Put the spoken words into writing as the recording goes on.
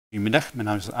Goedemiddag, mijn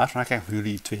naam is Aard van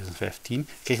Juli 2015. Ik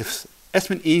krijg dus s-1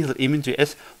 gedeeld 1 min 2s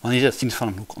wanneer het sinus van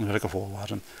een hoek, onder welke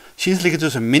voorwaarden. Sinus liggen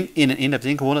tussen min 1 en 1, dat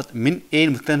betekent gewoon dat min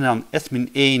 1 moet kleiner dan s-1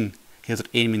 gedeeld door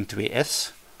 1 min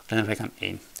 2s, kleiner dan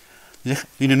 1. Dus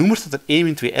in de noemer staat er 1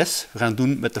 min 2s, we gaan het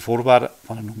doen met de voorwaarden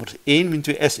van de noemers. 1 min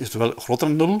 2s is zowel groter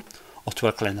dan 0,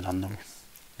 oftewel kleiner dan 0.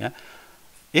 Ja. In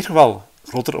dit geval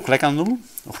groter of gelijk aan 0,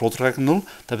 of groter of gelijk aan 0,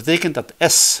 dat betekent dat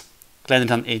s kleiner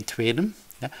dan 1 tweede.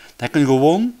 Ja. Dan kun je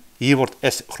gewoon, hier wordt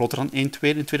s groter dan 1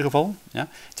 tweede in het tweede geval. Ja. In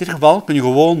dit geval kun je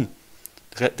gewoon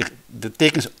de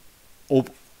tekens op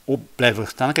blijven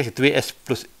staan. Dan krijg je 2s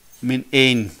plus min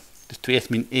 1, dus 2s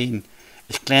min 1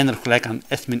 is kleiner of gelijk aan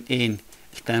s min 1,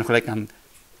 is kleiner of gelijk aan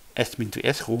s min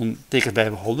 2s. Gewoon tekens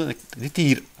blijven houden. Dit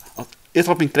hier, als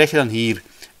eerste oplossing krijg je dan hier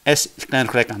s is kleiner of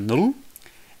gelijk aan 0.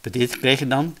 Bij deze krijg je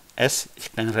dan s is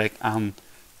kleiner of gelijk aan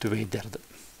 2/3.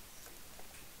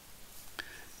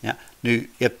 Ja,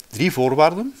 nu, je hebt drie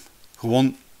voorwaarden.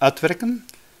 Gewoon uitwerken.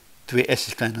 2s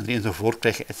is kleiner dan 3 enzovoort,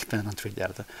 krijg je s is kleiner dan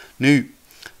 2/3. Nu,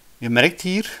 je merkt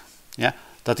hier ja,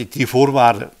 dat die drie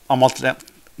voorwaarden allemaal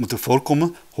moeten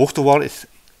voorkomen. Hoogtewaarde is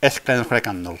s kleiner of gelijk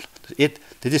aan 0. Dus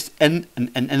dit is een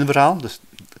n-verhaal, dus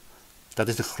dat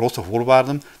is de grootste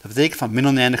voorwaarde. Dat betekent van min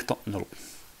oneindig tot 0.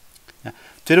 Ja.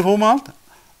 Tweede voorwaarde,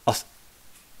 als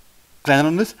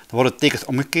kleiner dan is, dan worden de tekens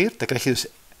omgekeerd. Dan krijg je dus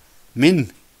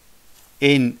min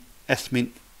 1 s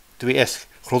min 2s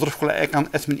groter of gelijk aan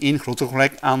s min 1, groter of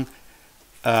gelijk aan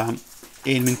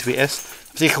 1 min 2s. Dat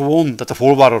betekent gewoon dat de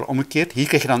voorwaarden worden omgekeerd. Hier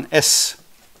krijg je dan s.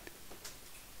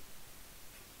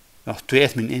 Nou,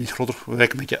 2s min 1 is groter of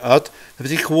gelijk een beetje uit. Dat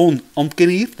betekent gewoon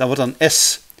omkeren hier. Dan wordt dan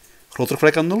s groter of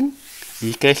gelijk aan 0.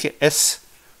 Hier krijg je s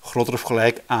groter of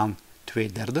gelijk aan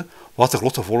 2/3. Wat is de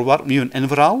grootste voorwaarde? Opnieuw een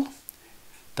n-verhaal.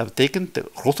 Dat betekent de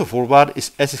grootste voorwaarde is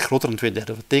s is groter dan 2/3.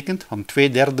 Dat betekent van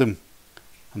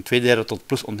 2/3 tot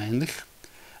plus oneindig.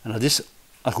 En dat is,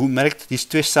 als je goed merkt, die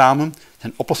twee samen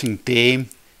zijn oplossing D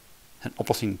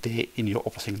in je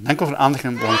oplossing. Dank voor de aandacht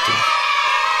en bedankt.